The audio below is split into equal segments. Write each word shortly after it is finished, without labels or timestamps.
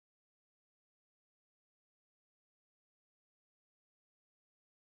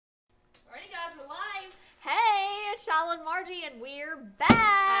it's Shyla and Marji, and we're back.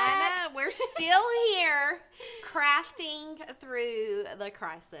 I know, we're still here crafting through the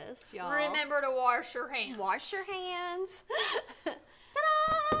crisis, y'all. Remember to wash your hands. Wash your hands.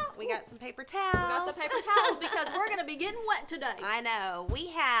 Ta-da! We got some paper towels. We got the paper towels because we're going to be getting wet today. I know. We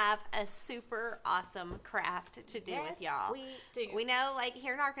have a super awesome craft to do with y'all. we do. We know, like,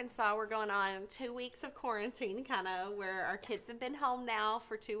 here in Arkansas, we're going on 2 weeks of quarantine, kind of, where our kids have been home now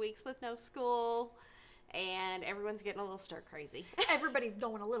for 2 weeks with no school. And everyone's getting a little stir crazy. Everybody's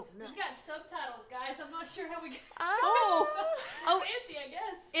going a little nuts. You got subtitles, guys. I'm not sure how we got Oh. fancy, I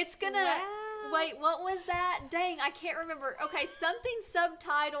guess. It's going to... Wow. Wait, what was that? Dang, I can't remember. Okay, something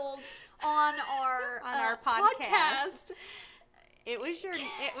subtitled on our podcast. It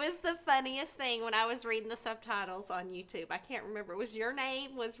was the funniest thing when I was reading the subtitles on YouTube. I can't remember. It was your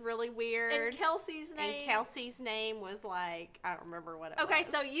name was really weird. And Kelsey's name. And Kelsey's name was like, I don't remember what it was. Okay,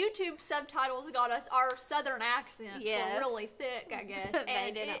 so YouTube subtitles got us, our southern accents Yes. were really thick, I guess. They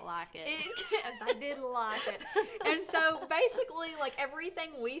And didn't like it. They didn't like it. And so basically, like,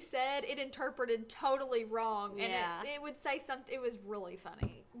 everything we said, it interpreted totally wrong. And Yeah. it would say something, it was really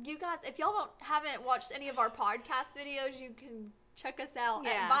funny. You guys, if y'all haven't watched any of our podcast videos, you can check us out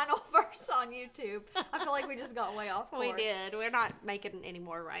Yeah. at Vinylverse on YouTube. I feel like we just got way off course. We did. We're not making any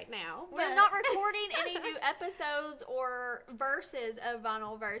more right now. We're but- not recording any new episodes or verses of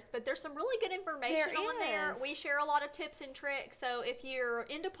Vinylverse, but there's some really good information There on there. is. We share a lot of tips and tricks, so if you're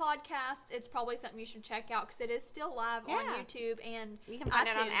into podcasts, it's probably something you should check out because it is still live on Yeah. YouTube and You can find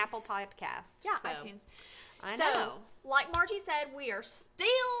it on iTunes. Apple Podcasts. Yeah, so. iTunes. I So, know. like Margie said, we are still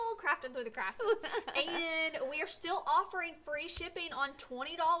crafting through the crisis. And we are still offering free shipping on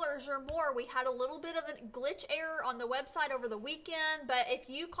 $20 or more. We had a little bit of a glitch error on the website over the weekend, but if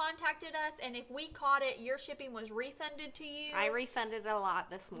you contacted us and if we caught it, your shipping was refunded to you. I refunded a lot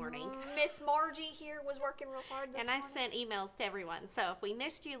this morning. Miss Margie here was working real hard this And I morning. sent emails to everyone. So if we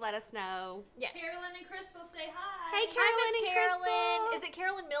missed you, let us know. Yes. Carolyn and Crystal say hi. Hey, Hi, Carolyn Miss and Carolyn. Crystal. Is it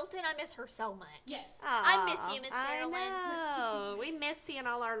Carolyn Milton? I miss her so much. Yes. I miss you, Miss Carolyn. I know. We miss seeing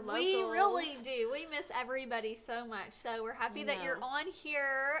all our locals. We really do. We miss everybody so much. So we're happy that you're on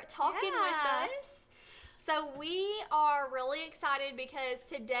here talking with us. So we are really excited because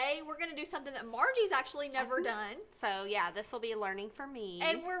today we're going to do something that Margie's actually never done. So yeah, this will be learning for me.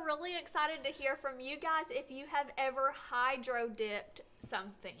 And we're really excited to hear from you guys if you have ever hydro dipped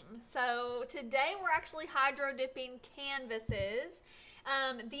something. So today we're actually hydro dipping canvases.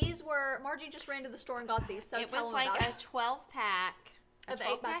 These were, Margie just ran to the store and got these, so it tell was them like about a 12-pack. Of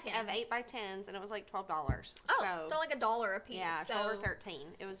 8x10s. Of 8x10s, and it was like $12. Oh, so they're like $1 a piece. yeah, so 12 or 13.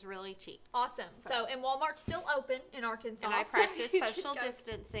 It was really cheap. awesome. So, and Walmart's still open in Arkansas. And I so practiced you can social go-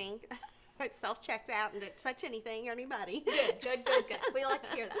 distancing. I self-checked out and didn't touch anything or anybody. Good. We like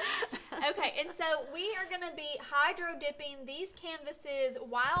to hear that. Okay, and so we are going to be hydro dipping these canvases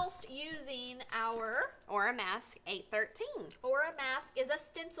whilst using our Or a mask 813. Aura Mask is a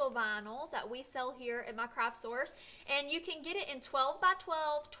stencil vinyl that we sell here at my craft source, and you can get it in 12 by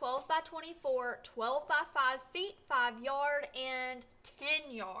 12, 12 by 24, 12 by 5 feet, 5 yard, and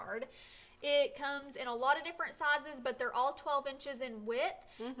 10 yard. It comes in a lot of different sizes, but they're all 12 inches in width,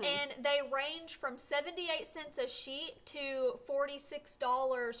 and they range from 78 cents a sheet to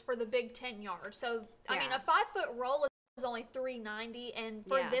 $46 for the big 10 yard. So, I mean, Yeah. a 5-foot roll is only $3.90, and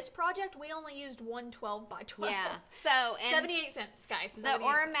for Yeah. this project, we only used one 12 by 12. Yeah. So, and 78 cents, guys. the 78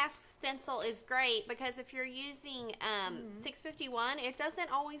 Aura cents. Mask stencil is great because if you're using 651, it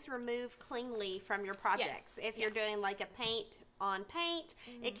doesn't always remove cleanly from your projects. If you're doing like a paint on paint,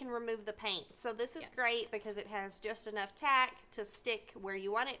 it can remove the paint. So this is great because it has just enough tack to stick where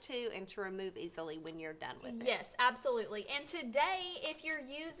you want it to and to remove easily when you're done with it. Yes, absolutely. And today, if you're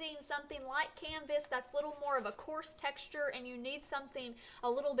using something like canvas that's a little more of a coarse texture and you need something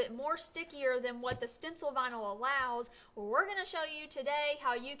a little bit more stickier than what the stencil vinyl allows, we're going to show you today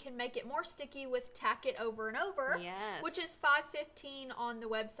how you can make it more sticky with Tack It Over and Over, Yes. which is $5.15 on the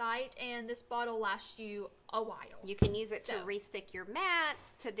website, and this bottle lasts you a while. You can use it to So- restick your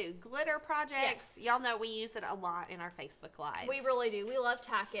mats, to do glitter projects. Yes. Y'all know we use it a lot in our Facebook Lives. We really do. We love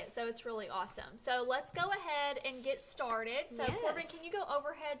Tack It, so it's really awesome. So let's go ahead and get started. So Yes. Corbin, can you go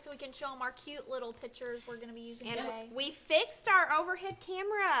overhead so we can show them our cute little pictures we're going to be using And today? we fixed our overhead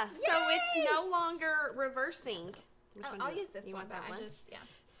camera, so Yay! it's no longer reversing. Which Oh, one I'll do you- use this you one. want that but one? I just, yeah.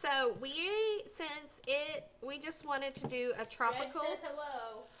 So we just wanted to do a Red tropical. says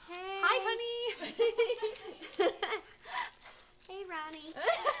hello. Hey. Hi, honey. Hey, Ronnie.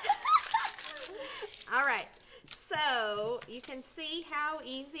 All right. So you can see how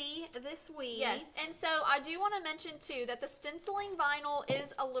easy this weeds. Yes, and so I do want to mention too that the stenciling vinyl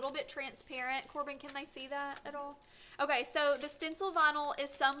is a little bit transparent. Corbin, can they see that at all? Okay, so the stencil vinyl is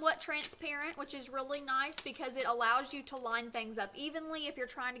somewhat transparent, which is really nice because it allows you to line things up evenly if you're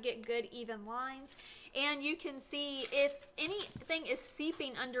trying to get good even lines. And you can see if anything is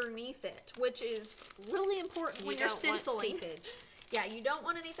seeping underneath it, which is really important when you're stenciling. Yeah, you don't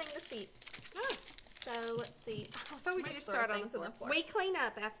want anything to seep. Oh. So let's see. I thought we just start throw on things the on floor. the floor. We clean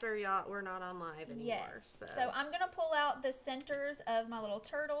up after we're not on live anymore. Yes. So I'm going to pull out the centers of my little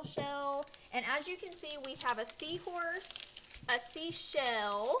turtle shell. And as you can see, we have a seahorse, a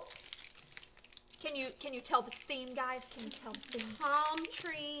seashell. Can you tell the theme, guys? Can you tell the theme? Palm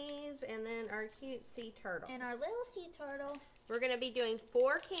trees, and then our cute sea turtle. And our little sea turtle. We're going to be doing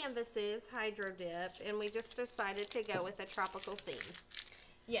 4 canvases, hydro dipped, and we just decided to go with a tropical theme.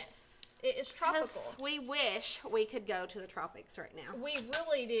 Yes. It is tropical. We wish we could go to the tropics right now. We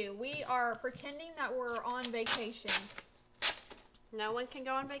really do. We are pretending that we're on vacation. No one can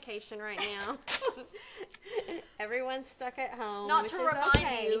go on vacation right now. Everyone's stuck at home. Not which to is remind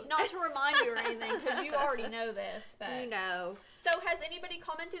okay. you, not to remind you or anything, because you already know this. But You know. So has anybody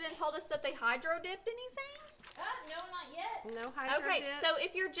commented and told us that they hydro dipped anything? No, not yet. No hydro Okay, dip. so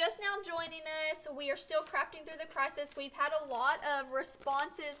if you're just now joining us, we are still crafting through the crisis. We've had a lot of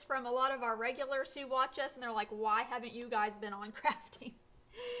responses from a lot of our regulars who watch us, and they're like, why haven't you guys been on crafting?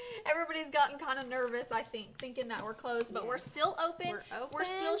 Everybody's gotten kind of nervous, I think, thinking that we're closed, but Yes. we're still open. We're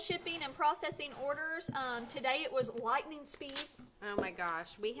still shipping and processing orders. Today it was lightning speed. Oh my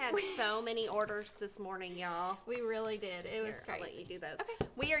gosh, we had so many orders this morning, y'all. We really did. It was Here, crazy. I'll let you do those. Okay.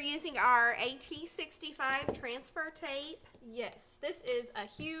 We are using our AT65 transfer tape. Yes, this is a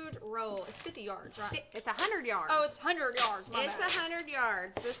huge roll. It's 50 yards, right? It's 100 yards. Oh, it's 100 yards. My bad. It's 100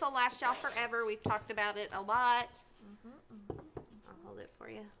 yards. This will last y'all forever. We've talked about it a lot. I'll hold it for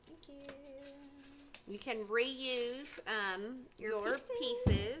you. Thank you. You can reuse your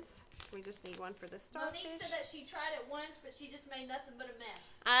pieces. We just need one for the starfish. Monique said that she tried it once, but she just made nothing but a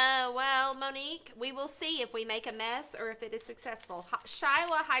mess. Well, Monique, we will see if we make a mess or if it is successful.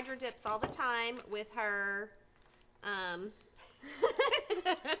 Shyla hydro dips all the time with her.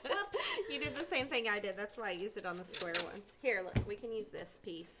 You did the same thing I did. That's why I used it on the square ones. Here, look, we can use this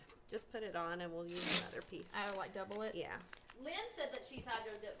piece. Just put it on and we'll use another piece. Oh, like double it? Yeah. Lynn said that she's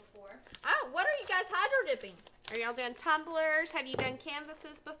hydro dipped before. Oh, what are you guys hydro dipping? Are y'all doing tumblers? Have you done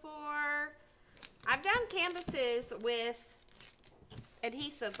canvases before? I've done canvases with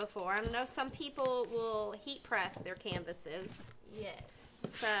adhesive before. I know some people will heat press their canvases. Yes.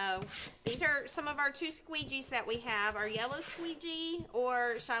 So these are some of our 2 squeegees that we have. Our yellow squeegee,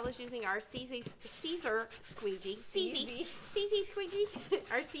 or Shyla's using our Caesar squeegee. Caesar squeegee.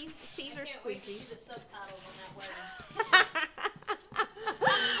 Our Caesar I can't wait to squeegee. see the subtitles on that wedding.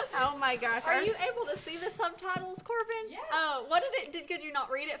 Oh my gosh. Are you able to see the subtitles, Corbin? Yeah. Oh, what did it? Could you not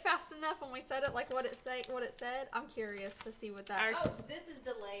read it fast enough when we said it? Like what it said? I'm curious to see what that. Oh, this is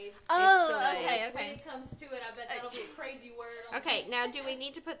delayed. Oh, delayed. okay. When it comes to it, I bet that'll be a crazy word. Okay, now do we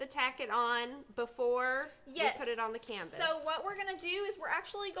need to put the tacket on before Yes. we put it on the canvas? So what we're going to do is we're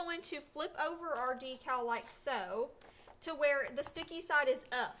actually going to flip over our decal like so to where the sticky side is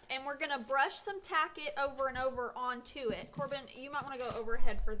up. And we're going to brush some tacket over and over onto it. Corbin, you might want to go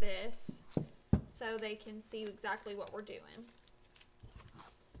overhead for this so they can see exactly what we're doing.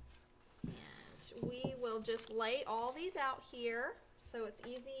 And we will just lay all these out here so it's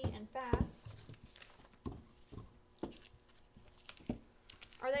easy and fast.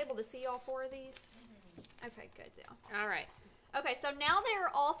 Are they able to see all 4 of these? Okay, good deal. All right. Okay, so now they're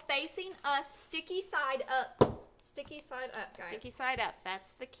all facing us, sticky side up. Sticky side up, guys. Sticky side up. That's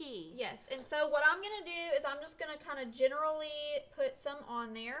the key. Yes, and so what I'm going to do is I'm just going to kind of generally put some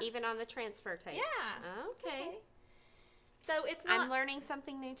on there. Even on the transfer tape. Yeah. Okay. So it's not... I'm learning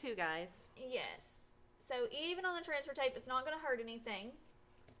something new too, guys. Yes. So even on the transfer tape, it's not going to hurt anything.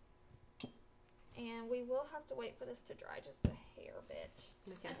 And we will have to wait for this to dry just a hair bit.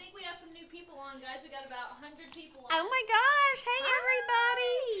 I think we have some new people on, guys. We got about 100 people on. Oh my gosh. Hey,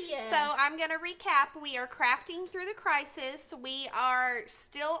 everybody. Hi. So I'm going to recap. We are crafting through the crisis. We are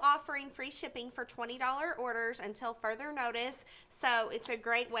still offering free shipping for $20 orders until further notice. So it's a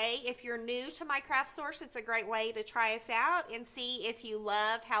great way. If you're new to my craft source, it's a great way to try us out and see if you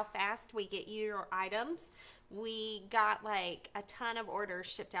love how fast we get you your items. We got like a ton of orders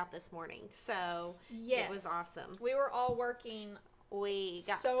shipped out this morning. So Yes. it was awesome. We were all working We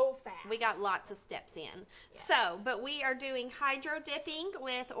got so fast. We got lots of steps in. Yes. So, but we are doing hydro dipping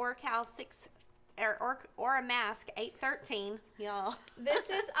with Oracal or a mask 813, y'all. This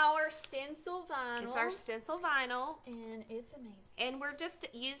is our stencil vinyl. It's our stencil vinyl. And it's amazing. And we're just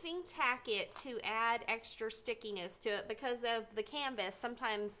using Tack It to add extra stickiness to it because of the canvas.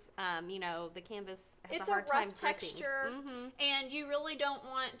 Sometimes, you know, the canvas has a hard time rough gripping. texture, and you really don't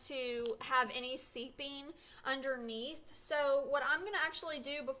want to have any seeping underneath. So what I'm going to actually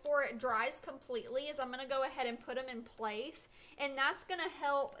do before it dries completely is I'm going to go ahead and put them in place, and that's going to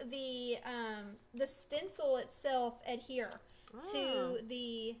help the stencil itself adhere to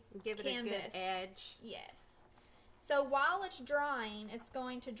the Give it canvas. a good edge. Yes. So while it's drying, it's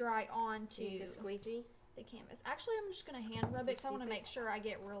going to dry onto the squeegee. The canvas. Actually, I'm just going to hand rub it because I want to make sure I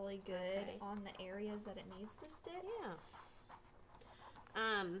get really good on the areas that it needs to stick. Yeah.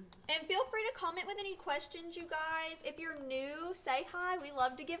 And feel free to comment with any questions, you guys. If you're new, say hi. We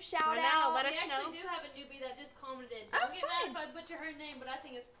love to give shout I know, out. let us We know. actually do have a newbie that just commented. Oh, Don't get mad fun. if I butcher her name, but I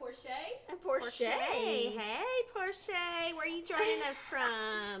think it's Portia. And Portia. Hey, Portia, where are you joining us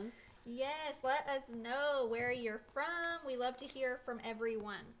from? Yes, let us know where you're from. We love to hear from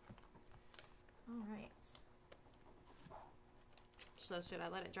everyone. All right. So should I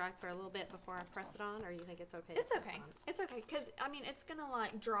let it dry for a little bit before I press it on, or you think it's okay? It's okay. It's okay because I mean it's gonna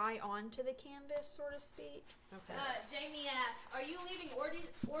like dry onto the canvas, so to speak. Okay. Jamie asks, are you leaving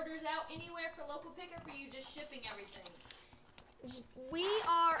orders out anywhere for local pickup, or are you just shipping everything? We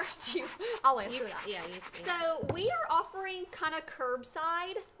are. I'll answer that. Yeah, So we are offering kind of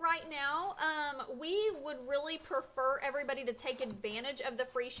curbside right now. We would really prefer everybody to take advantage of the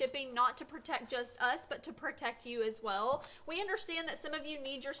free shipping, not to protect just us, but to protect you as well. We understand that some of you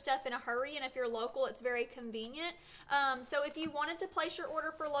need your stuff in a hurry, and if you're local, it's very convenient. So if you wanted to place your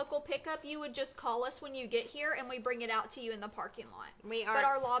order for local pickup, you would just call us when you get here, and we bring it out to you in the parking lot. But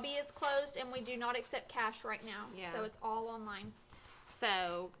our lobby is closed, and we do not accept cash right now. Yeah. So it's all online.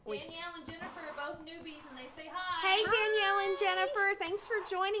 So Danielle and Jennifer are both newbies, and they say hi. Hey, Danielle and Jennifer, thanks for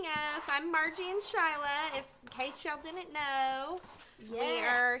joining us. I'm Margie and Shyla. In case y'all didn't know, we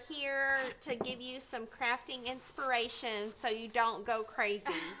are here to give you some crafting inspiration so you don't go crazy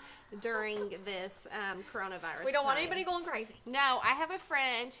during this coronavirus. We don't want anybody going crazy. No, I have a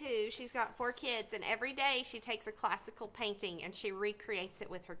friend who, she's got 4 kids, and every day she takes a classical painting and she recreates it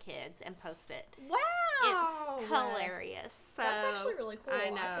with her kids and posts it. Wow. It's hilarious. So, that's actually really cool. I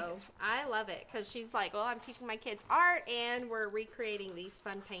know. I love it because she's like, well, I'm teaching my kids art and we're recreating these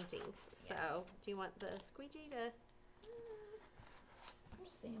fun paintings. So, do you want the squeegee to? I'm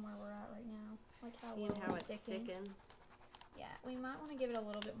just seeing where we're at right now. Like how it's sticking. Yeah, we might want to give it a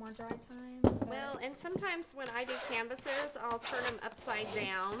little bit more dry time. Well, and sometimes when I do canvases, I'll turn them upside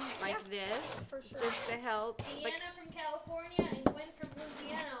down like this. For sure. Just to help. Deanna from California and Gwen from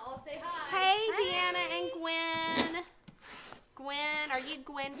Louisiana all say hi. Hey, Deanna and Gwen. Gwen, are you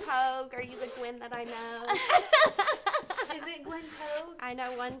Gwen Pogue? Are you the Gwen that I know? Is it Gwen Pogue? I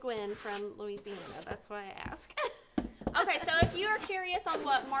know one Gwen from Louisiana. That's why I ask. Okay, so if you are curious on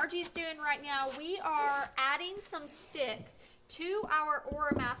what Margie's doing right now, we are adding some stick to our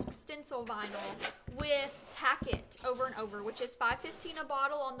Aura Mask stencil vinyl with Tack It over and over, which is $5.15 a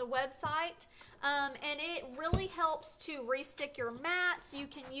bottle on the website. And it really helps to re-stick your mats. You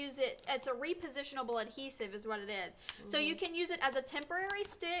can use it, it's a repositionable adhesive is what it is. So you can use it as a temporary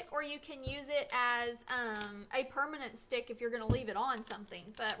stick, or you can use it as a permanent stick if you're going to leave it on something.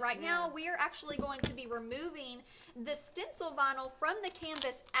 But right now we are actually going to be removing the stencil vinyl from the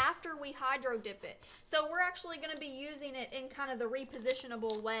canvas after we hydro dip it. So we're actually going to be using it in kind of the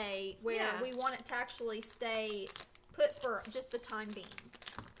repositionable way where we want it to actually stay put for just the time being.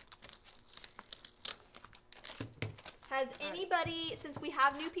 Has anybody, since we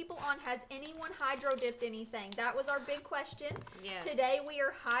have new people on, has anyone hydro dipped anything? That was our big question. Yes. Today we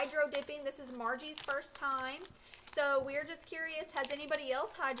are hydro dipping. This is Margie's first time. So we're just curious, has anybody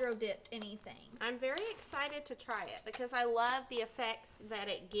else hydro dipped anything? I'm very excited to try it because I love the effects that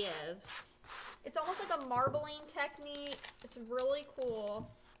it gives. It's almost like a marbling technique. It's really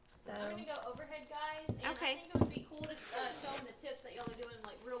cool. So I'm going to go overhead, guys. And Okay. I think it would be cool to show them the tips that y'all are doing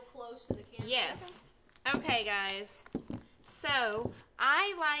like real close to the canvas. Yes. Okay, guys. So,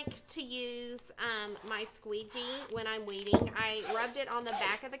 I like to use my squeegee when I'm weeding. I rubbed it on the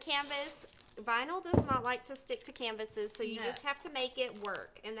back of the canvas. Vinyl does not like to stick to canvases, so you just have to make it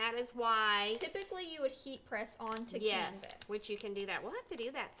work. And that is why... typically you would heat press onto canvas. Yes, which you can do that. We'll have to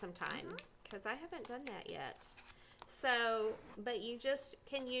do that sometime because I haven't done that yet. So, but you just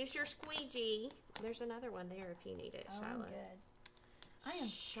can use your squeegee. There's another one there if you need it, Shyla. Good.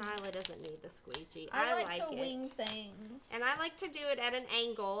 Shyla doesn't need the squeegee. I like to it. wing things. And I like to do it at an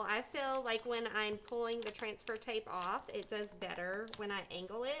angle. I feel like when I'm pulling the transfer tape off, it does better when I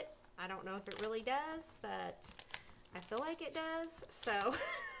angle it. I don't know if it really does, but I feel like it does. So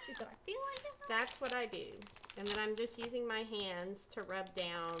She said, I feel like it. that's what I do. And then I'm just using my hands to rub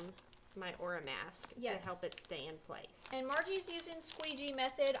down my Aura mask Yes. to help it stay in place. And Margie's using squeegee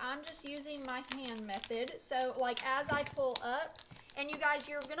method. I'm just using my hand method. So like as I pull up, and you guys,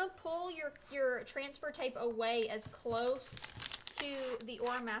 you're gonna pull your transfer tape away as close to the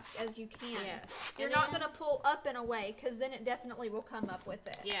Aura mask as you can. Yes. You're And not then- gonna pull up and away because then it definitely will come up with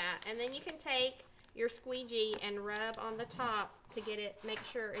it. Yeah, and then you can take your squeegee and rub on the top to get it, make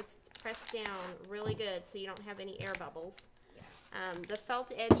sure it's pressed down really good so you don't have any air bubbles. The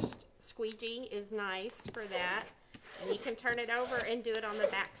felt edged squeegee is nice for that. And you can turn it over and do it on the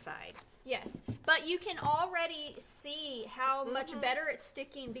back side. Yes, but you can already see how much better it's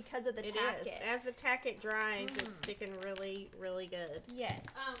sticking because of the It tacket. is. As the tacket dries, it's sticking really, really good. Yes.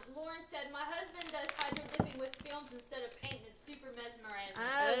 Lauren said, my husband does hydro dipping with films instead of paint, and it's super mesmerizing.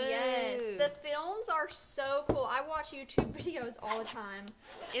 Oh, yes. Ooh. The films are so cool. I watch YouTube videos all the time.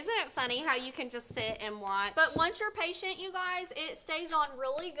 Isn't it funny how you can just sit and watch? But once you're patient, you guys, it stays on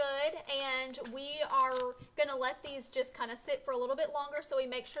really good. And we are going to let these just kind of sit for a little bit longer so we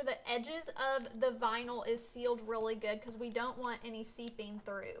make sure the edges of the vinyl is sealed really good because we don't want any seeping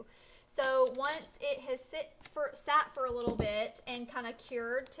through. So once it has sat for a little bit and kind of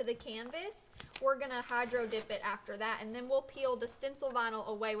cured to the canvas, we're going to hydro dip it after that. And then we'll peel the stencil vinyl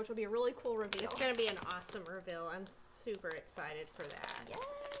away, which will be a really cool reveal. it's going to be an awesome reveal. I'm super excited for that. Yay!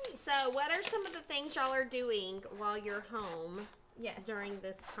 So what are some of the things y'all are doing while you're home Yes. during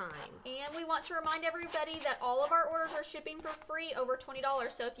this time? And we want to remind everybody that all of our orders are shipping for free over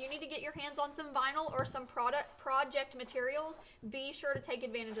 $20. So if you need to get your hands on some vinyl or some project materials, be sure to take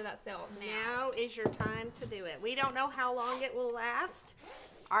advantage of that sale now. Now is your time to do it. We don't know how long it will last.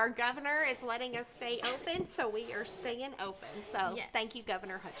 Our governor is letting us stay open, so we are staying open. So Yes. thank you,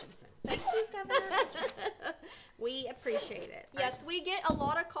 Governor Hutchinson. Thank you, Governor. We appreciate it. Yes, we get a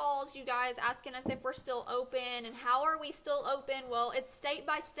lot of calls, you guys, asking us if we're still open and how are we still open. Well, it's state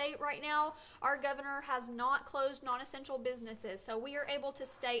by state right now. Our governor has not closed non-essential businesses, so we are able to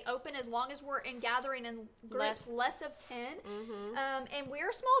stay open as long as we're in gathering in groups less of 10. And we're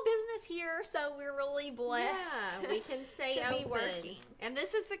a small business here, so we're really blessed. Yeah, we can stay to open. be working. And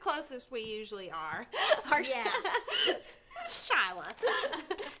this is the closest we usually are. Yeah. Shyla.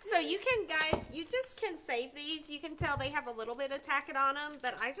 So you can, guys, you just can save these. You can tell they have a little bit of tacket on them,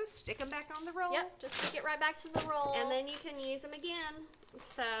 but I just stick them back on the roll. Yep, just stick it right back to the roll. And then you can use them again.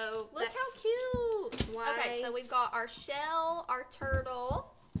 So Look how cute. why- Okay, so we've got our shell, our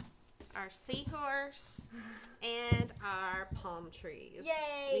turtle. our seahorse, and our palm trees.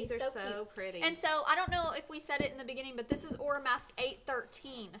 Yay, These are so so cute. pretty. And so, I don't know if we said it in the beginning, but this is Aura Mask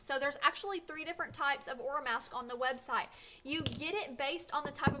 813. So there's actually 3 different types of Aura Mask on the website. You get it based on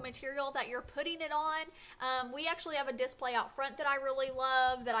the type of material that you're putting it on. We actually have a display out front that I really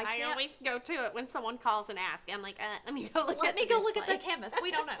love that I I can't... always go to it when someone calls and asks. I'm like, let me go look Let at me the go look at the display. canvas.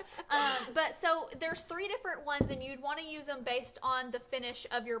 We don't know. But so there's 3 different ones, and you'd want to use them based on the finish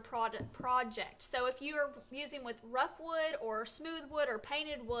of your project. So if you are using with rough wood or smooth wood or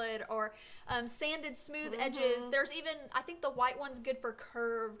painted wood or sanded smooth edges, there's even, I think the white one's good for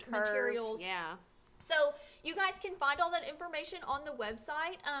curved materials. Yeah. So you guys can find all that information on the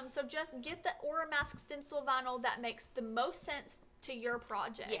website. So just get the Aura Mask stencil vinyl that makes the most sense to your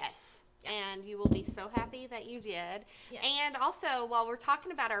project. Yes. And you will be so happy that you did. Yes. And also, while we're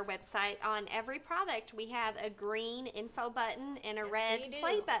talking about our website, on every product we have a green info button and a red we do.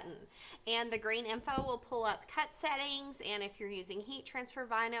 play button. And the green info will pull up cut settings, and if you're using heat transfer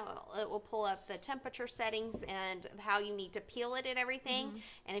vinyl, it will pull up the temperature settings and how you need to peel it and everything.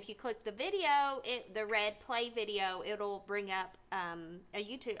 And if you click the video, the red play video, it'll bring up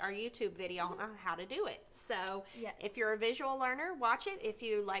our YouTube video on how to do it. So Yes. if you're a visual learner, watch it. If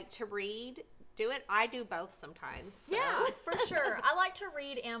you like to read, do it. I do both sometimes. So. Yeah, for sure. I like to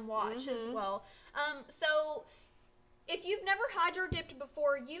read and watch as well. So if you've never hydro dipped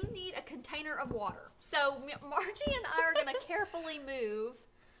before, you need a container of water. So Margie and I are going to carefully move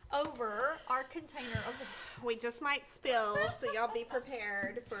over our container of water. We just might spill, so y'all be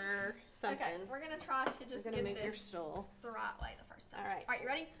prepared for something. Okay, we're going to try to just We're get gonna move your this stool. the right way the first time. All right. All right, you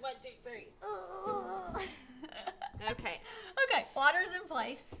ready? 1, 2, 3. Okay. Okay, water's in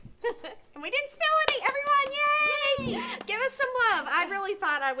place. And we didn't spill any, everyone. Yay! Yay! Give us some love. I really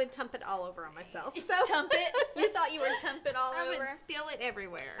thought I would tump it all over on myself. So Tump it. You thought you would tump it all I would over? spill it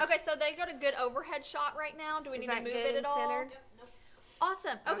everywhere. Okay, so they got a good overhead shot right now. Do we Is need to that move good it at and all? centered?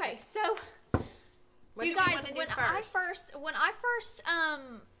 Awesome. Okay, Okay. so What you do we guys, wanna do when I first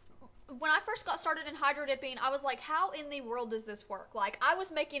when I first got started in hydro dipping, I was like, how in the world does this work? Like, I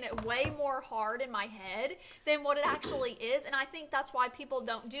was making it way more hard in my head than what it actually is. And I think that's why people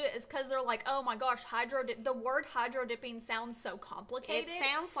don't do it, is because they're like, oh my gosh, the word hydro dipping sounds so complicated. It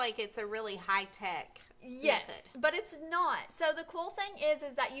sounds like it's a really high-tech Yes, method. but it's not. So the cool thing is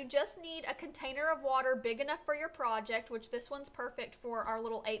that you just need a container of water big enough for your project, which this one's perfect for our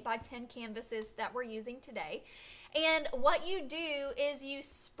little 8x10 canvases that we're using today. And what you do is you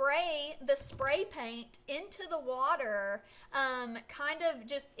spray the spray paint into the water, kind of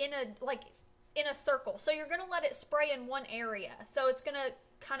just in a circle. So you're going to let it spray in one area. So it's going to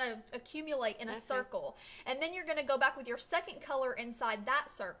kind of accumulate in a circle. And then you're going to go back with your second color inside that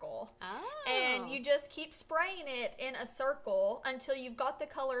circle. Oh. And you just keep spraying it in a circle until you've got the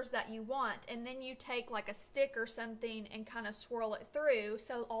colors that you want. And then you take like a stick or something and kind of swirl it through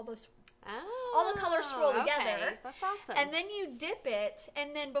so all the colors swirl together. That's awesome. And then you dip it,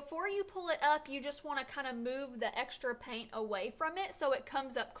 and then before you pull it up, you just want to kind of move the extra paint away from it so it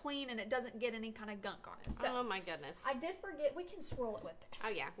comes up clean and it doesn't get any kind of gunk on it. So oh my goodness. I did forget, we can swirl it with this. Oh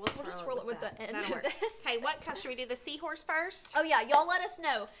yeah, We'll just swirl it with the end That'll of work. this. Hey, what color should we do? The seahorse first? Oh yeah, y'all let us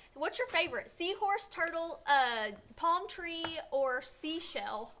know. What's your favorite? Seahorse, turtle, palm tree, or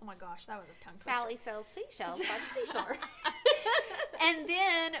seashell? Oh my gosh, that was a tongue twister. Sally sells seashells by the seashore. And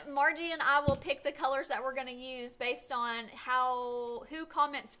then Margie and I will pick the colors that we're going to use based on who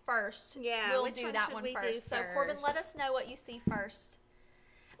comments first. Yeah, we'll which do one that should one we do first. So Corbin, let us know what you see first.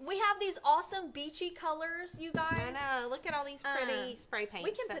 We have these awesome beachy colors, you guys. I know. Look at all these pretty spray paints.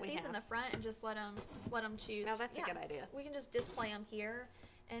 We can put these in the front and just let them choose. No, that's a good idea. We can just display them here,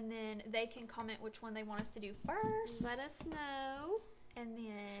 and then they can comment which one they want us to do first. Let us know. And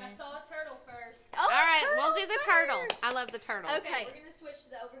then I saw a turtle first. oh, All right, we'll do turtle the turtle. first. I love the turtle. Okay. We're gonna switch to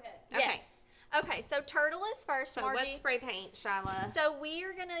the overhead. Yes. Okay, so turtle is first, So Margie. what spray paint, Shyla? So we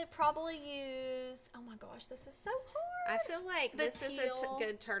are gonna probably use. Oh my gosh, this is so hard. I feel like The this is teal. a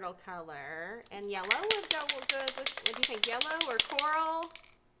good turtle color, and yellow would go good. What do you think? Yellow or coral?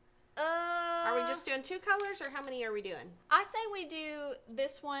 Are we just doing two colors, or how many are we doing? I say we do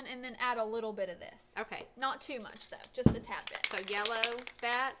this one and then add a little bit of this. Okay. Not too much though, just a tad bit. So yellow,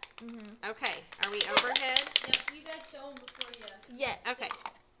 that. Mm-hmm. Okay. Are we overhead? Now, you guys show them before you. Yes. Okay.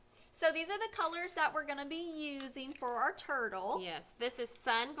 So these are the colors that we're gonna be using for our turtle. Yes. This is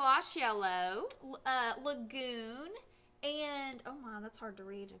sun gloss yellow. Lagoon, and oh my, that's hard to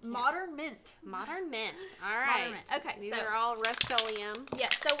read. can't- Modern mint. Modern mint. All right. Modern mint. Okay, These so are all Rust-Oleum.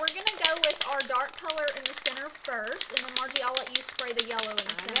 yes, so we're gonna go with our dark color in the center first, and then Margie, I'll let you spray the yellow in the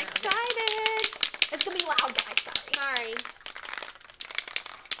I'm center. excited. It's gonna be loud, guys. Sorry. Sorry.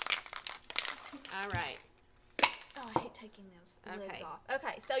 All right. Oh, I hate taking those lids Okay. off.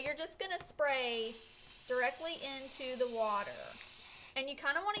 Okay, so you're just gonna spray directly into the water, and you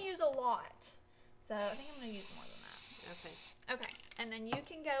kind of want to use a lot. So I think I'm gonna use more than that. Okay. Okay, and then you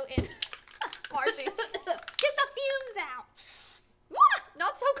can go in. Margie, get the fumes out. Wah!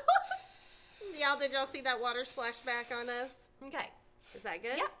 Not so close. Did y'all see that water splash back on us? Okay. Is that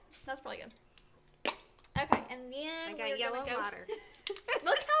good? Yep, that's probably good. Okay, and then I we're got yellow gonna go. water.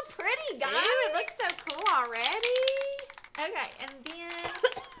 Look how pretty, guys. Ew, it looks so cool already. Okay, and then.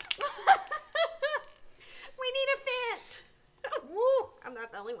 We need a fit. Woo! I'm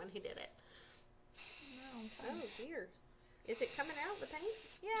not the only one who did it. No, I'm trying. Oh dear. Is it coming out, the paint?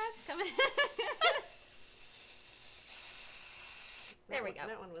 Yeah, it's coming. There we go.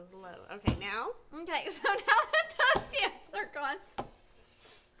 That one was low. Okay, now? Okay, so now that the fumes are gone.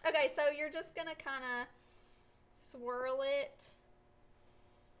 Okay, so you're just gonna kind of swirl it.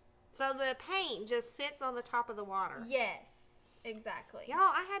 So the paint just sits on the top of the water. Yes, exactly. Y'all,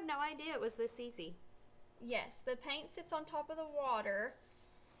 I had no idea it was this easy. Yes, the paint sits on top of the water.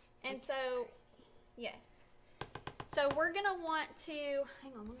 And so, yes. So we're going to want to,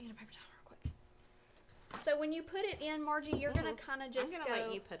 hang on, let me get a paper towel real quick. So when you put it in, Margie, you're going to kind of just I'm going to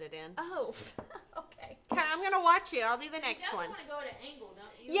let you put it in. Oh, okay. Okay, I'm going to watch you. I'll do the You next one. definitely want to go at an angle,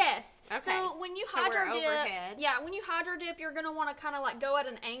 don't you? Yes. Okay. So when you So we're hydro dip, overhead. yeah, when you hydro dip, you're gonna want to kind of like go at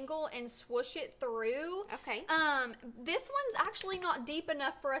an angle and swoosh it through. Okay. This one's actually not deep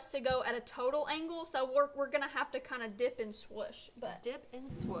enough for us to go at a total angle, so we're gonna have to kind of dip and swoosh, but Dip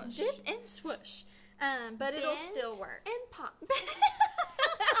and swoosh. dip and swoosh. But it'll Bend still work. and pop.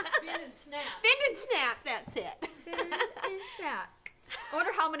 Bend and snap. Bend and snap, that's it. Bend and snap. I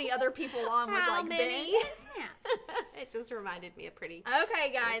wonder how many other people on was How like many? bend and snap. It just reminded me of pretty.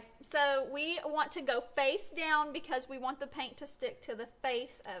 Okay, guys, so we want to go face down because we want the paint to stick to the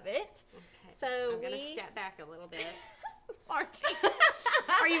face of it. Okay. So I'm going to we... step back a little bit. Margie,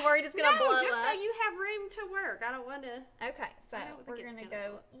 are you worried it's going to No, blow just up? so you have room to work. I don't want to. Okay, so I don't think we're it's going to gonna go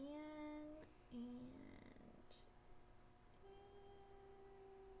blow in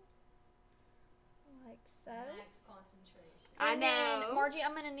so. Max concentration. I And then, know. Margie,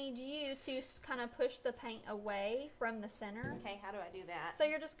 I'm going to need you to kind of push the paint away from the center. Okay, how do I do that? So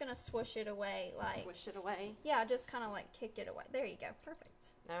you're just going to swoosh it away, like, Swish it away. yeah, just kind of like kick it away. There you go. Perfect.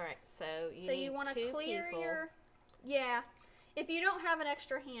 All right, so you So need you want to 2 clear people. your, yeah. If you don't have an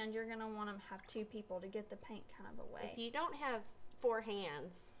extra hand, you're going to want to have 2 people to get the paint kind of away. If you don't have 4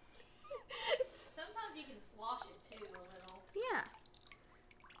 hands. Sometimes you can slosh it too a little.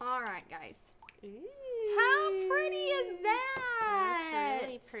 Yeah. All right, guys. Ooh. How pretty is that? That's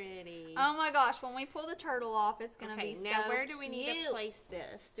really pretty. Oh my gosh, when we pull the turtle off, it's going to Okay, be now so where do we need to cute. place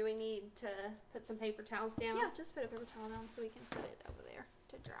this? Do we need to put some paper towels down? Yeah, just put a paper towel down so we can put it over there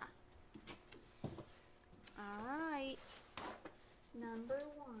to dry. All right. Number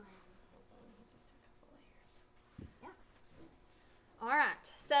 1. Yeah. All right.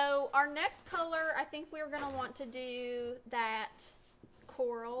 So our next color, I think we're going to want to do that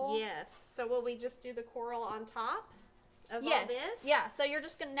coral. Yes. So will we just do the coral on top of Yes. all this? Yeah. So you're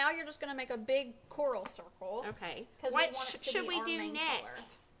just gonna make a big coral circle. Okay. 'Cause we What want it to should be we our do main next? color.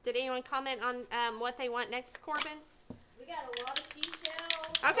 Did anyone comment on what they want next, Corbin? We got a lot of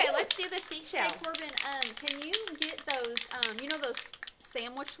seashells. Okay, Oh. let's do the seashell. Hey Corbin, can you get those? You know those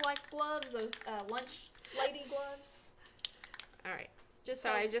sandwich-like gloves, those lunch lady gloves? All right. Just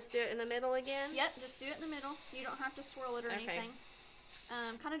So I just do it in the middle again? Yep, just do it in the middle. You don't have to swirl it or Okay. anything.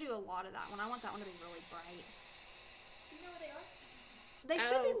 Kind of do a lot of that one. I want that one to be really bright. Do you know where they are? They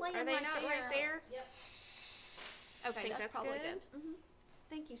should be laying are they right not there. right there? Yep. Okay, Think that's that's probably good? good.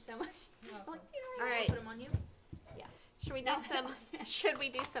 Thank you so much. You're Like, welcome. do you know All what? right. I'll put them on you. Should we do No. some should we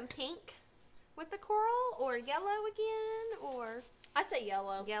do some pink with the coral or yellow again or I say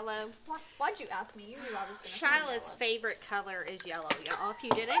yellow. yellow? Why'd you ask me? You knew I was going to say Shyla's yellow. favorite color is yellow, y'all. If you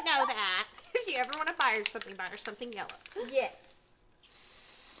didn't know that, if you ever want to buy her something yellow. Yes.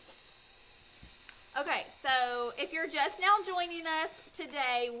 Okay, so if you're just now joining us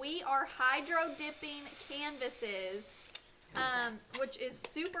today, we are hydro dipping canvases, which is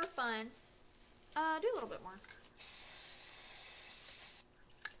super fun. Do a little bit more.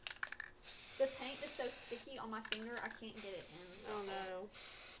 The paint is so sticky on my finger, I can't get it in. Oh no.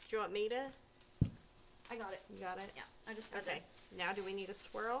 Do you want me to? I got it. You got it? Yeah, I just got Okay. it. Now do we need a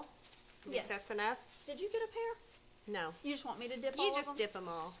swirl? You Yes. think that's enough? Did you get a pair? No. You just want me to dip all You of just them? dip them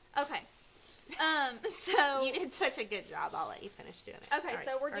all. Okay. So You did such a good job. I'll let you finish doing it. Okay, All right.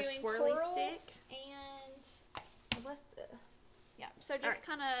 so we're Our doing swirly coral stick. and what the? Yeah. So just right.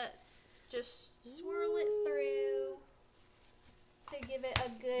 kind of just swirl it through to give it a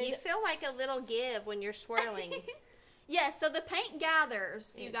good. You feel like a little give when you're swirling. Yes. So the paint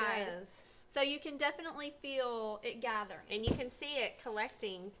gathers, you It guys. does. So you can definitely feel it gathering. And you can see it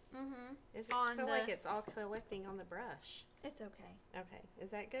collecting. Mm-hmm. Does it On feel the- like it's all collecting on the brush? It's okay. Okay. Is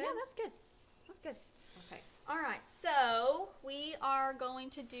that good? Yeah, that's good. That's good. Okay. All right, so we are going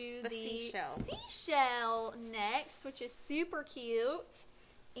to do The the seashell. next, which is super cute.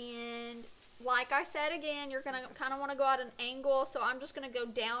 And like I said again, you're going to kind of want to go at an angle, so I'm just going to go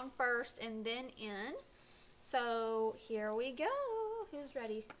down first and then in. So here we go. Who's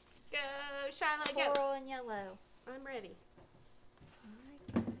ready? Go, Shyla, go. Coral and yellow. I'm ready. All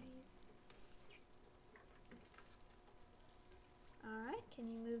right, guys. All right, can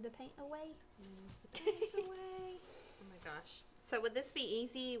you move the paint away? Away. Oh my gosh. So would this be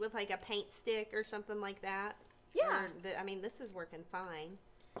easy with like a paint stick or something like that? Yeah. Or I mean, this is working fine.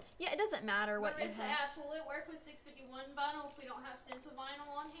 Yeah, it doesn't matter what you Marissa have. asked, will it work with 651 vinyl if we don't have stencil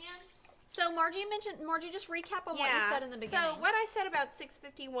vinyl on hand? So Margie, just recap on what you said in the beginning. So what I said about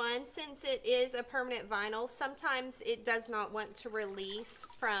 651, since it is a permanent vinyl, sometimes it does not want to release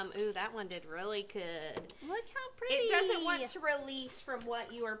from, ooh, that one did really good. Look how pretty. It doesn't want to release from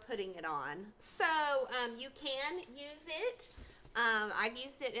what you are putting it on. So you can use it. I've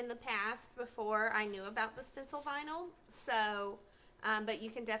used it in the past before I knew about the stencil vinyl. So, but you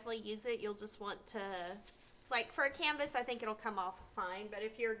can definitely use it. You'll just want to, like for a canvas, I think it'll come off fine. But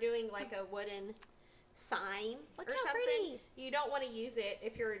if you're doing like a wooden sign Look or how something, pretty. you don't want to use it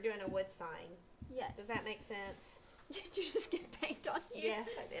if you're doing a wood sign. Yes. Does that make sense? Did you just get paint on you? Yes,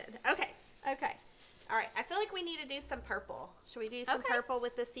 I did. Okay. Okay. All right. I feel like we need to do some purple. Should we do some Okay. purple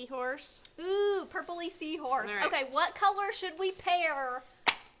with the seahorse? Ooh, purpley seahorse. All right. Okay, what color should we pair?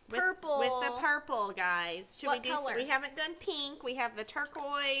 Purple. With the purple, guys. Should What we do? color? We haven't done pink. We have the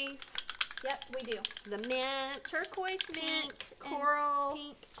turquoise, Yep, we do. the mint, Turquoise, mint, pink, coral.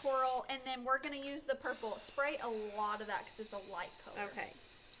 pink, coral, and then we're going to use the purple. Spray a lot of that because it's a light color. Okay.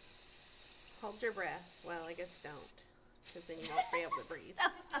 Hold your breath. Well, I guess don't, because then you won't be able to breathe.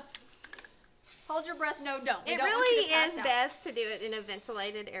 Hold hold your breath. No, don't. We It don't want really you to pass is out. best to do it in a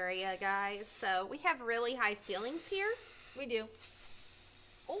ventilated area, guys. So we have really high ceilings here. We do.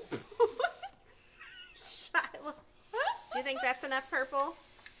 Oh, Shyla. Do you think that's enough purple?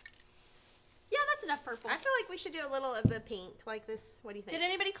 Yeah, that's enough purple. I feel like we should do a little of the pink, like this. What do you think? Did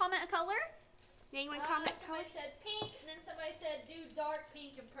anybody comment a color? Anyone comment color? Somebody said pink, and then somebody said do dark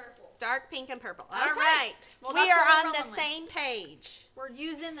pink and purple. Dark pink and purple. Okay. All right. Well, we that's are what on we're the rolling with. same page. We're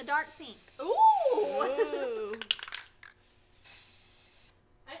using the dark pink. Ooh. Ooh.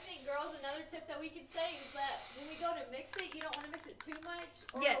 I think, girls, another tip that we could say is that when we go to mix it, you don't want to mix it too much,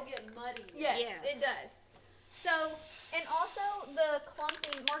 or Yes. it'll get muddy. Yes, Yes. it does. So, and also the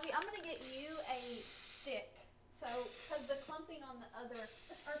clumping. Margie, I'm going to get you a stick. So, because the clumping on the other.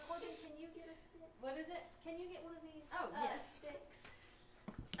 Or Corbin, can you get a stick? What is it? Can you get one of these Oh, yes. sticks?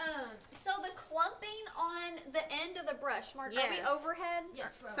 So the clumping on the end of the brush, Mark, are we Yes. overhead?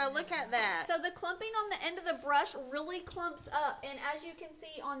 Yes, bro. So look at that. So the clumping on the end of the brush really clumps up, and as you can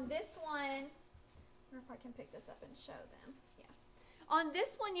see on this one, I wonder if I can pick this up and show them. Yeah. On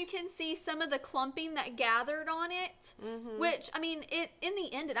this one, you can see some of the clumping that gathered on it, which, I mean, in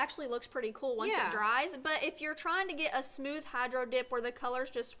the end, it actually looks pretty cool once Yeah. it dries. But if you're trying to get a smooth hydro dip where the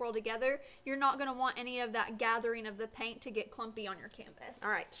colors just swirl together, you're not going to want any of that gathering of the paint to get clumpy on your canvas. All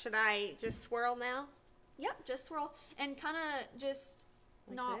right. Should I just swirl now? Yep, just swirl and kind of just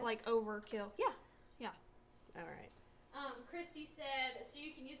Like not this? like overkill. Yeah. All right. Christy said, so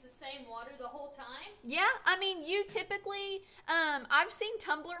you can use the same water the whole time? Yeah, I mean, you typically, I've seen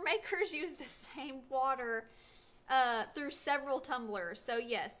tumbler makers use the same water through several tumblers. So,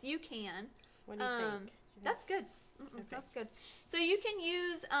 yes, you can. What do you think? That's good. Okay. That's good. So, you can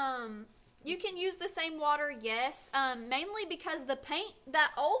use the same water, yes, mainly because the paint,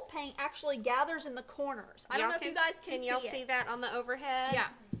 that old paint actually gathers in the corners. I don't know if you guys can y'all see it. see that on the overhead? Yeah.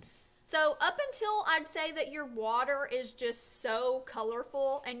 So up until I'd say that your water is just so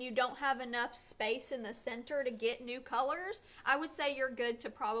colorful and you don't have enough space in the center to get new colors, I would say you're good to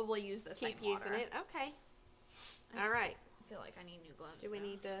probably use the same Keep using water. it. Okay. All right. I feel like I need new gloves. Do we though.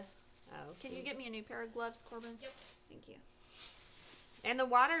 need to? Oh, Can you get me a new pair of gloves, Corbin? Yep. Thank you. And the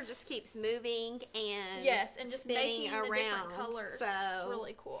water just keeps moving and Yes, and just spinning making the around. different colors. So It's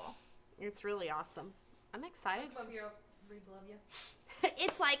really cool. it's really awesome. I'm excited. Love you. Love you.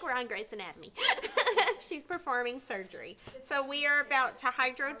 It's like we're on Grey's Anatomy. She's performing surgery. So we are about to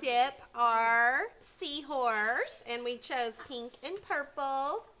hydro dip our seahorse, and we chose pink and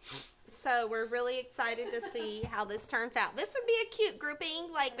purple. So we're really excited to see how this turns out. This would be a cute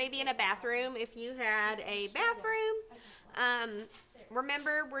grouping, like maybe in a bathroom if you had a bathroom.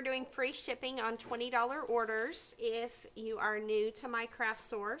 Remember, we're doing free shipping on $20 orders. If you are new to my craft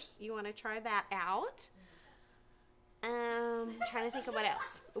source, you want to try that out. I'm trying to think of what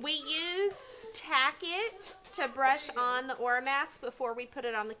else. We used Tack It to brush on the Aura mask before we put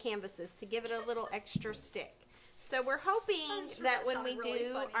it on the canvases to give it a little extra stick. So we're hoping sure that that when we sounded really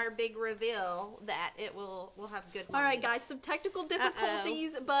do funny. our big reveal that it will we'll have good All right, moments. guys, some technical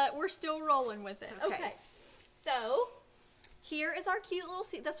difficulties, but we're still rolling with it. Okay. Okay. So, here is our cute little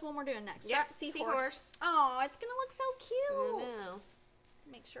that's the one we're doing next. Yep, right? Seahorse. seahorse. Oh, it's going to look so I cute. know.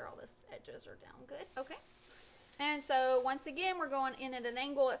 Make sure all the edges are down good. Okay. And so, once again, we're going in at an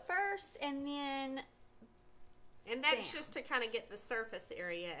angle at first, and then, And that's Bam. just to kind of get the surface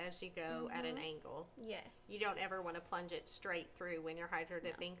area as you go at an angle. yes. You don't ever want to plunge it straight through when you're hydro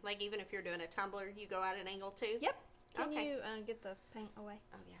dipping. Like even if you're doing a tumbler, you go at an angle too? Yep. Can Okay. you get the paint away?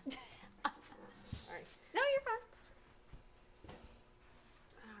 Oh, yeah. Sorry. No, you're fine.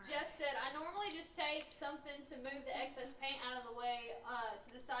 Jeff said, I normally just take something to move the excess paint out of the way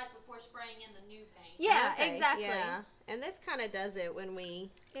to the side before spraying in the new paint. Yeah, Okay, exactly. Yeah. And this kind of does it when we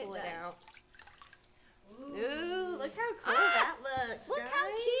It pull it does. out. Ooh, look how cool that looks. Look guys. how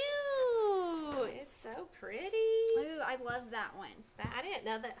cute. It's so pretty. Ooh, I love that one. I didn't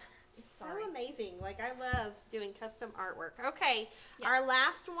know that. It's Sorry. so amazing. Like, I love doing custom artwork. Okay, Yes. our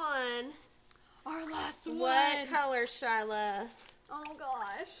last one. Our last one. What color, Shyla? Oh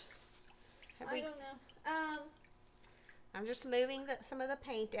gosh. Have I we- don't know. I'm just moving some of the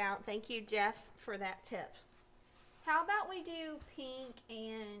paint out. Thank you, Jeff, for that tip. How about we do pink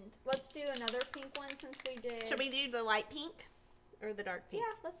and let's do another pink one since we did. Should we do the light pink or the dark pink?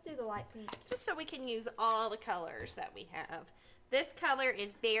 Yeah, let's do the light pink. Just so we can use all the colors that we have. This color is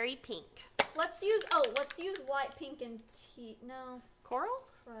berry pink. Let's use light pink and no, Coral?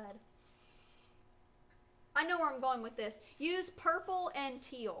 crud. I know where I'm going with this. Use purple and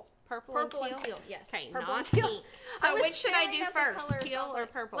teal. Purple and and teal? teal, yes. Okay, Purple not and teal. pink. I So was which should I staring do at the first, colors, teal I was or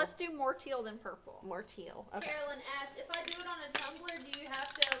like, purple? Let's do more teal than purple. More teal. Okay. Carolyn asked, if I do it on a tumbler, do you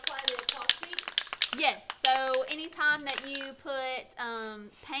have to apply the epoxy? Yes, so anytime that you put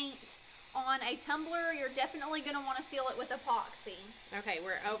paint on a tumbler, you're definitely going to want to seal it with epoxy. Okay,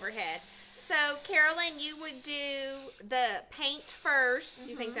 we're overhead. So, Carolyn, you would do the paint first. Do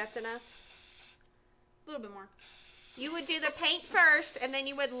you think that's enough? A little bit more. You would do the paint first, and then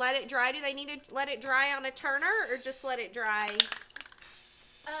you would let it dry. Do they need to let it dry on a turner, or just let it dry?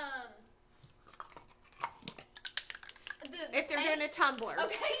 If they're doing a tumbler.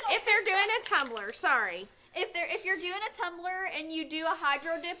 Okay. If they're doing a tumbler, sorry. If you're doing a tumbler and you do a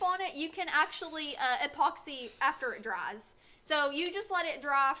hydro dip on it, you can actually epoxy after it dries. So you just let it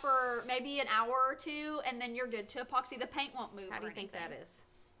dry for maybe an hour or two, and then you're good to epoxy. The paint won't move. How do you think that is?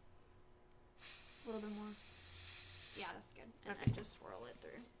 A little bit more. Yeah, that's good. And Okay. then just swirl it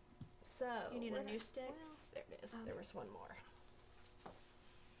through. So You need a new stick? Well, there it is. There was one more.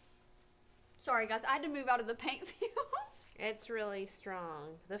 Sorry, guys. I had to move out of the paint fumes. It's really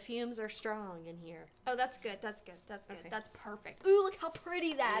strong. The fumes are strong in here. Oh, that's good. That's good. That's good. Okay. That's perfect. Ooh, look how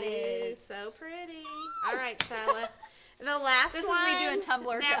pretty that is. So pretty. All right, Shyla. The last This is one me doing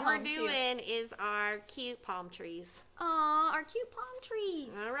tumblers that at we're home, too. doing is our cute palm trees. Aw, our cute palm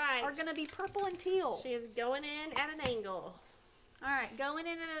trees. All right. Are going to be purple and teal. She is going in at an angle. All right, going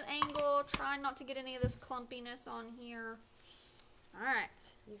in at an angle, trying not to get any of this clumpiness on here. All right.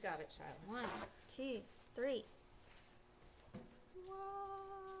 You got it, Shyla. 1, 2, 3. Whoa.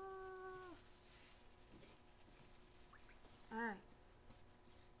 All right.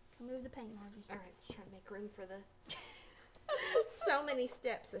 Come move the paint, Margie. All right, trying to make room for the... So many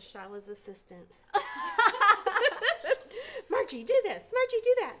steps as Shyla's assistant. Margie, do this. Margie,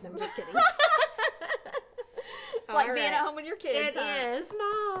 do that. No, I'm just kidding. It's like being at home with your kids. It is,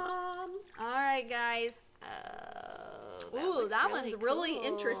 Mom. All right, guys. Oh, Ooh, looks that one's really cool.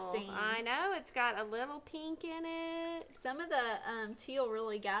 interesting. I know. It's got a little pink in it. Some of the teal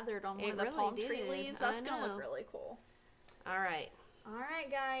really gathered on one It of the really palm tree did. leaves. I That's going to look know. really cool. All right. All right,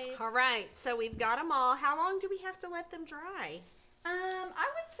 guys. All right. So we've got them all. How long do we have to let them dry? I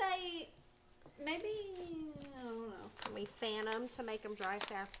would say maybe, I don't know. Can we fan them to make them dry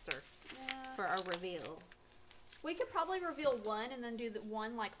faster Yeah. for our reveal? We could probably reveal one and then do the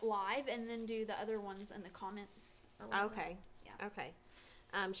one like live and then do the other ones in the comments. Or whatever. Okay. Yeah. Okay.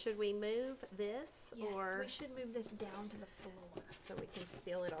 Should we move this Yes, or we should move this down to the floor. so we can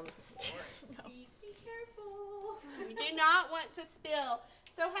spill it on the floor? No. Please be careful. You do not want to spill.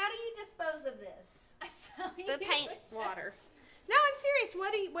 So how do you dispose of this? The paint water. No, I'm serious.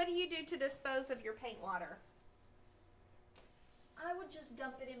 What do you do to dispose of your paint water? I would just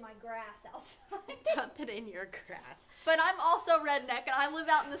dump it in my grass outside. Dump it in your grass. But I'm also redneck and I live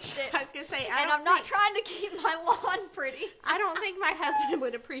out in the sticks. I was gonna say, and I'm not trying to keep my lawn pretty. I don't think my husband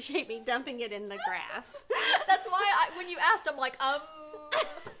would appreciate me dumping it in the grass. That's why when you asked, I'm like,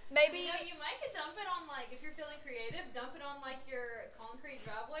 maybe. You know, you might could dump it on, like, if you're feeling creative, dump it on, like, your concrete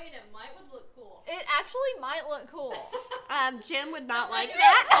driveway, and it might would look cool. It actually might look cool. Jim would not like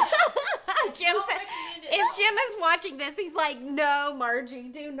that. Jim Don't said, recommend it. if Jim is watching this, he's like, no, Margie,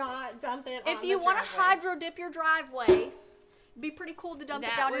 do not dump it on If you the want to driveway." hydro dip your driveway, it'd be pretty cool to dump it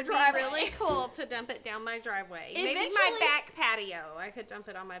down your driveway. That would be really cool to dump it down my driveway. Maybe my Eventually- back patio. I could dump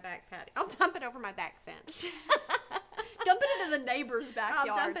it on my back patio. I'll dump it over my back fence. Dump it into the neighbor's backyard.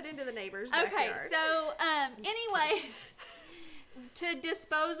 I'll dump it into the neighbor's Okay, backyard. so anyways, to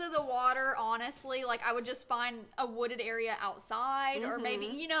dispose of the water, honestly, like I would just find a wooded area outside, or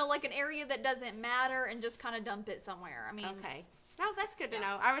maybe like an area that doesn't matter, and just kind of dump it somewhere. I mean, Okay. No, that's good to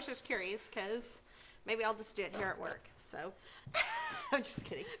know. I was just curious because maybe I'll just do it here at work. So, I'm just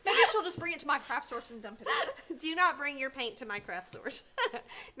kidding. maybe she'll just bring it to my craft source and dump it out. Do not bring your paint to my craft source.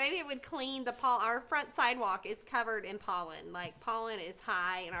 Maybe it would clean the our front sidewalk is covered in pollen. Like pollen is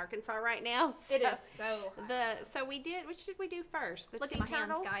high in Arkansas right now. It is so high. So we did. What should we do first? The Look sea at my hands,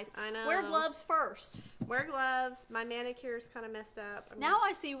 turtle? guys. I know. Wear gloves first. Wear gloves. My manicure's kind of messed up. I mean- Now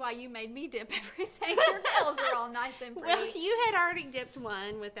I see why you made me dip everything. Your nails are all nice and pretty. Well, you had already dipped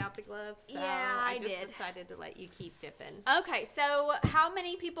one without the gloves, so Yeah, I just did. decided to let you keep dipping. Okay, so how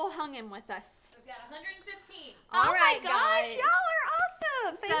many people hung in with us? We've got 115. All right, my gosh, guys. y'all are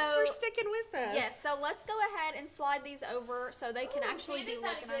awesome. Thanks for So- sticking with us. Yes, so let's go ahead and slide these over so they can Ooh, actually be Candace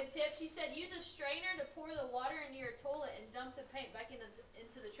had a looking good tip. She said use a strainer to pour the water into your toilet and dump the paint back into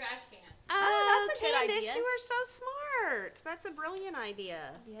the trash can. Oh, that's a good Candace, idea. you are so smart. That's a brilliant idea.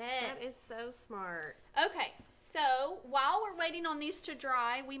 Yes. That is so smart. Okay, so while we're waiting on these to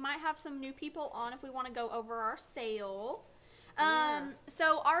dry, we might have some new people on if we want to go over our sale.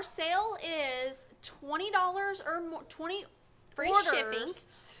 So our sale is $20 or more, 20 Free orders, shipping.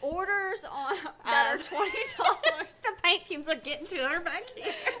 Orders on that are $20. The paint fumes are getting to her back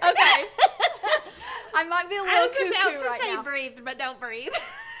here. Okay. I might be a I little was about cuckoo to right say now. breathe, but don't breathe.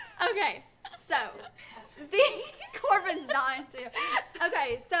 Okay, so the Corbin's dying too.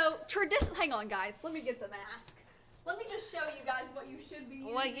 Okay, so tradition. Hang on, guys. Let me get the mask. Let me just show you guys what you should be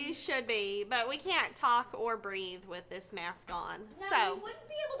using. What you should be, but we can't talk or breathe with this mask on. No, So you wouldn't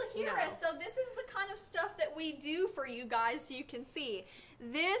be able to hear No. us. So this is the kind of stuff that we do for you guys so you can see.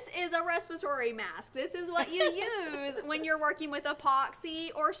 This is a respiratory mask. This is what you use when you're working with epoxy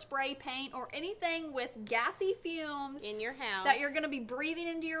or spray paint or anything with gassy fumes in your house, that you're going to be breathing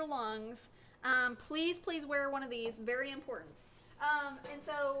into your lungs. Please wear one of these. Very important. And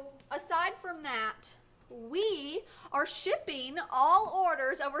so aside from that, we are shipping all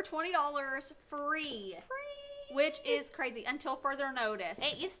orders over $20 free. Which is crazy until further notice.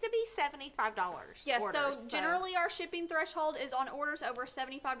 It used to be $75. Yes, orders, so generally our shipping threshold is on orders over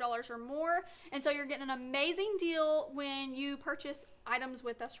 $75 or more. And so you're getting an amazing deal when you purchase items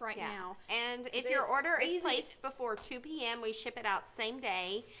with us right now. And if It's your order easy. is placed before 2 p.m., we ship it out same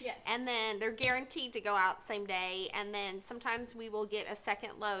day. Yes. And then they're guaranteed to go out same day. And then sometimes we will get a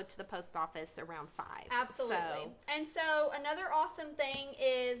second load to the post office around 5. Absolutely. So, And so another awesome thing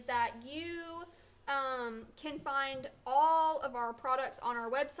is that you can find all of our products on our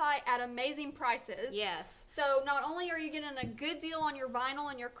website at amazing prices. yes. So not only are you getting a good deal on your vinyl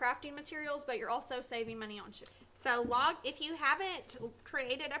and your crafting materials, but you're also saving money on shipping. So if you haven't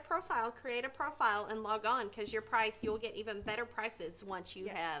created a profile, create a profile and log on, because you'll get even better prices once you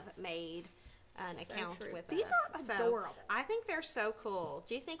Yes. have made an So account true. with These us. are So, adorable. I think they're so cool.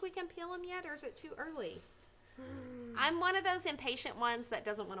 Do you think we can peel them yet, or is it too early? I'm one of those impatient ones that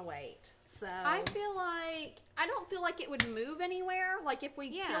doesn't want to wait. So I don't feel like it would move anywhere. Like if we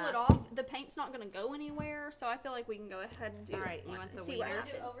peel Yeah. it off, the paint's not going to go anywhere. So I feel like we can go ahead and do. All right, you one want and the see what weeder? Do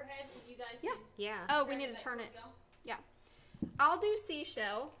happens. overhead, and you guys Yeah. can yeah. Oh, we turn need it to turn back it. and go. I'll do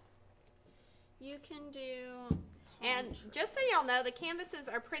seashell. You can do. And just so y'all know, the canvases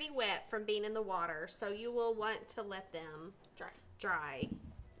are pretty wet from being in the water, so you will want to let them dry.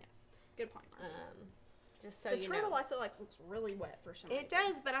 Yes. Good point. Marcy. Just so The you turtle, know. I feel like looks really wet for some reason. It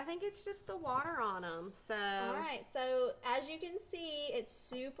does, but I think it's just the water on them. So All right. So as you can see, it's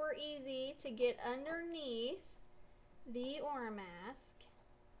super easy to get underneath the Aura mask,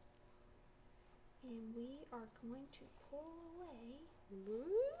 and we are going to pull away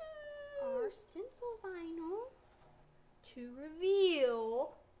our stencil vinyl to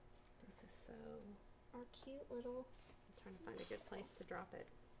reveal This is so. our cute little. I'm trying to find a good place to drop it.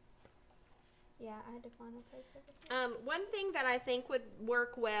 Yeah, I had to find a place over here. One thing that I think would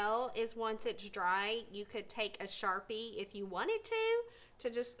work well is once it's dry, you could take a Sharpie if you wanted to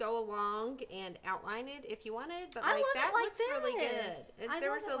just go along and outline it if you wanted. But I like love it that like looks really this. good. I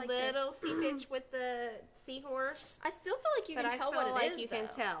There love was it a like this. little seepage with the seahorse. I still feel like you But can I tell feel what like it is. you can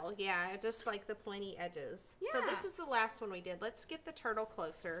though. tell. Yeah, just like the pointy edges. So Yeah. this is the last one we did. Let's get the turtle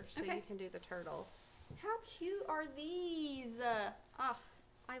closer so Okay. you can do the turtle. How cute are these?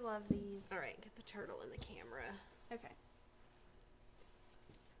 I love these. All right, get the turtle in the camera. Okay.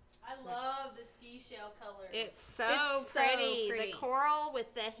 I love the seashell colors. It's so, It's so pretty. pretty. The coral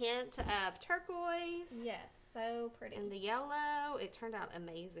with the hint of turquoise Yes, so pretty. and the yellow. It turned out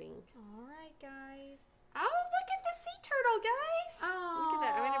amazing. All right, guys. Oh, look at the sea turtle, guys. Look at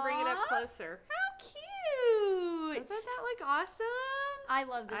that. I'm going to bring it up Aw. closer. How cute! Doesn't that look awesome? I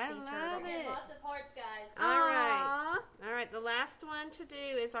love the I sea love turtle. it. And lots of hearts, guys. All right. Aw. All right, the last one to do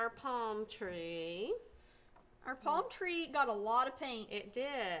is our palm tree. Our palm tree got a lot of paint. It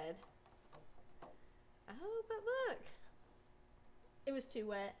did. Oh, but look. It was too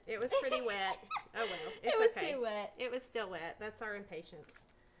wet. It was pretty wet. Oh, well. It's It was okay. too wet. It was still wet. That's our impatience.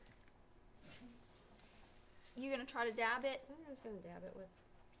 You gonna try to dab it? I'm just going to dab it with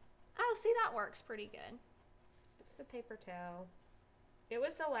Oh, see, that works pretty good. just a paper towel. It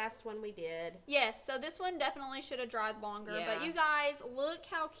was the last one we did. Yes, so this one definitely should have dried longer. But Yeah. you guys, look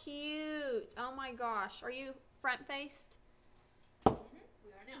how cute. Oh my gosh. Are you front faced? We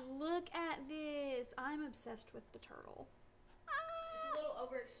are now. Look at this. I'm obsessed with the turtle. It's a little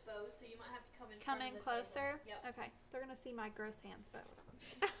overexposed, so you might have to come in. Come front in of the table. closer. Yep. Okay. They're going to see my gross hands, but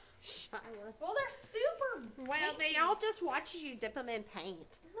whatever. Shyla. Well, they're super. Well, they all just watch you dip them in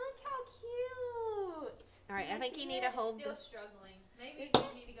paint. Look how cute. All right, I think you need Yeah, to hold Still the, struggling. Maybe Is you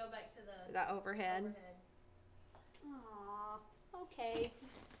it? need to go back to the the overhead. overhead. Aw. Okay.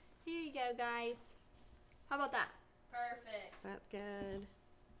 Here you go, guys. How about that? Perfect. That's good.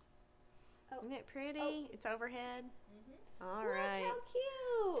 Oh. Isn't it pretty? Oh. It's overhead. Mm-hmm. All Look right.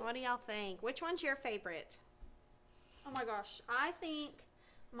 how cute. What do y'all think? Which one's your favorite? Oh my gosh. I think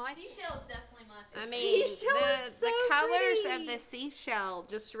Seashell is definitely my favorite. I mean, Seashell is so the colors pretty. of the seashell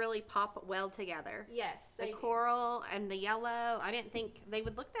just really pop well together. Yes, The coral and the yellow, I didn't think they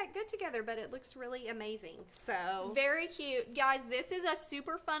would look that good together, but it looks really amazing. So very cute. Guys, this is a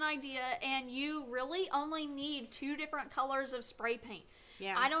super fun idea, and you really only need 2 different colors of spray paint.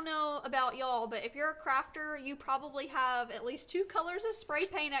 yeah, I don't know about y'all, but if you're a crafter, you probably have at least 2 colors of spray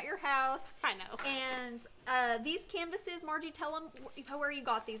paint at your house. I know. And these canvases, Margie, tell them where you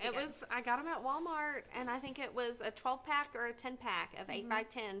got these again. I got them at Walmart, and I think it was a 12-pack or a 10-pack of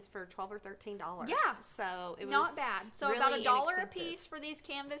 8x10s for $12 or $13. Yeah. So it was not bad. So really about $1 a inexpensive. piece for these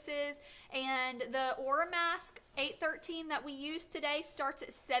canvases, and the Aura Mask 813 that we used today starts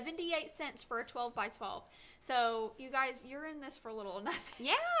at 78 cents for a 12x12. So you guys, you're in this for a little nothing.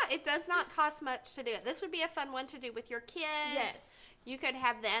 Yeah, it does not cost much to do it. This would be a fun one to do with your kids. Yes. You could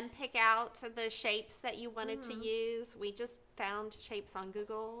have them pick out the shapes that you wanted to use. We just found shapes on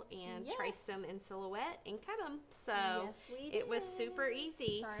Google and Yes. traced them in silhouette and cut them. So Yes, we it was did. super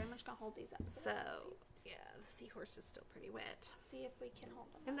easy. Sorry, I'm just gonna hold these up. So yeah, the seahorse is still pretty wet. See if we can hold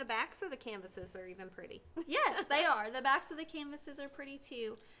them. And the backs of the canvases are even pretty. Yes, they are. The backs of the canvases are pretty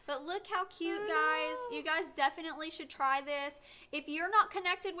too. But look how cute, I guys. know. You guys definitely should try this. If you're not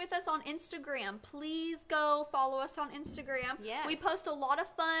connected with us on Instagram, please go follow us on Instagram. Yes. We post a lot of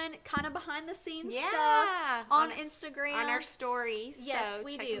fun, kind of behind the scenes Yeah, stuff on Instagram. On our stories. Yes, so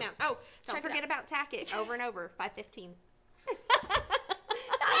we check do. them out. Oh, don't Check it forget out. about Tack It over and over, 515.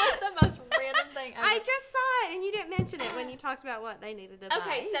 That was the most random thing ever. I just saw it and you didn't mention it when you talked about what they needed to buy.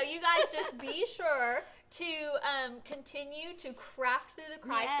 Okay, so you guys just be sure to continue to craft through the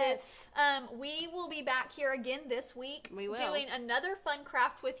crisis. We will be back here again this week. We will. Doing another fun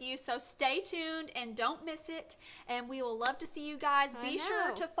craft with you, so stay tuned and don't miss it. And we will love to see you guys. Be sure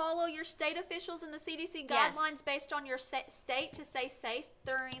know. to follow your state officials and the CDC Yes. guidelines based on your state to stay safe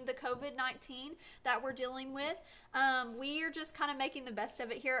during the COVID-19 that we're dealing with. We are just kind of making the best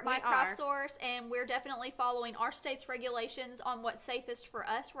of it here at We My Craft are. Source, and we're definitely following our state's regulations on what's safest for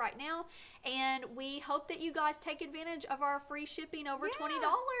us right now. And we hope that you guys take advantage of our free shipping over Yeah.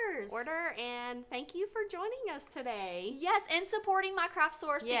 $20. Order, and thank you for joining us today. Yes, and supporting My Craft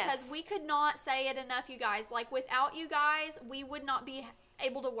Source, Yes. because we could not say it enough, you guys. Like, without you guys, we would not be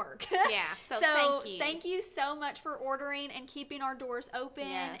able to work. Yeah, so thank you so much for ordering and keeping our doors open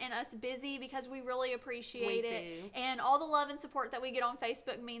Yes. and us busy, because we really appreciate We it. do. And all the love and support that we get on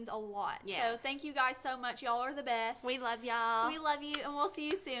Facebook means a lot. So Yes. thank you guys so much. Y'all are the best. We love y'all. We love you, and we'll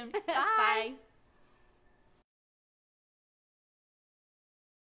see you soon. Bye. Bye.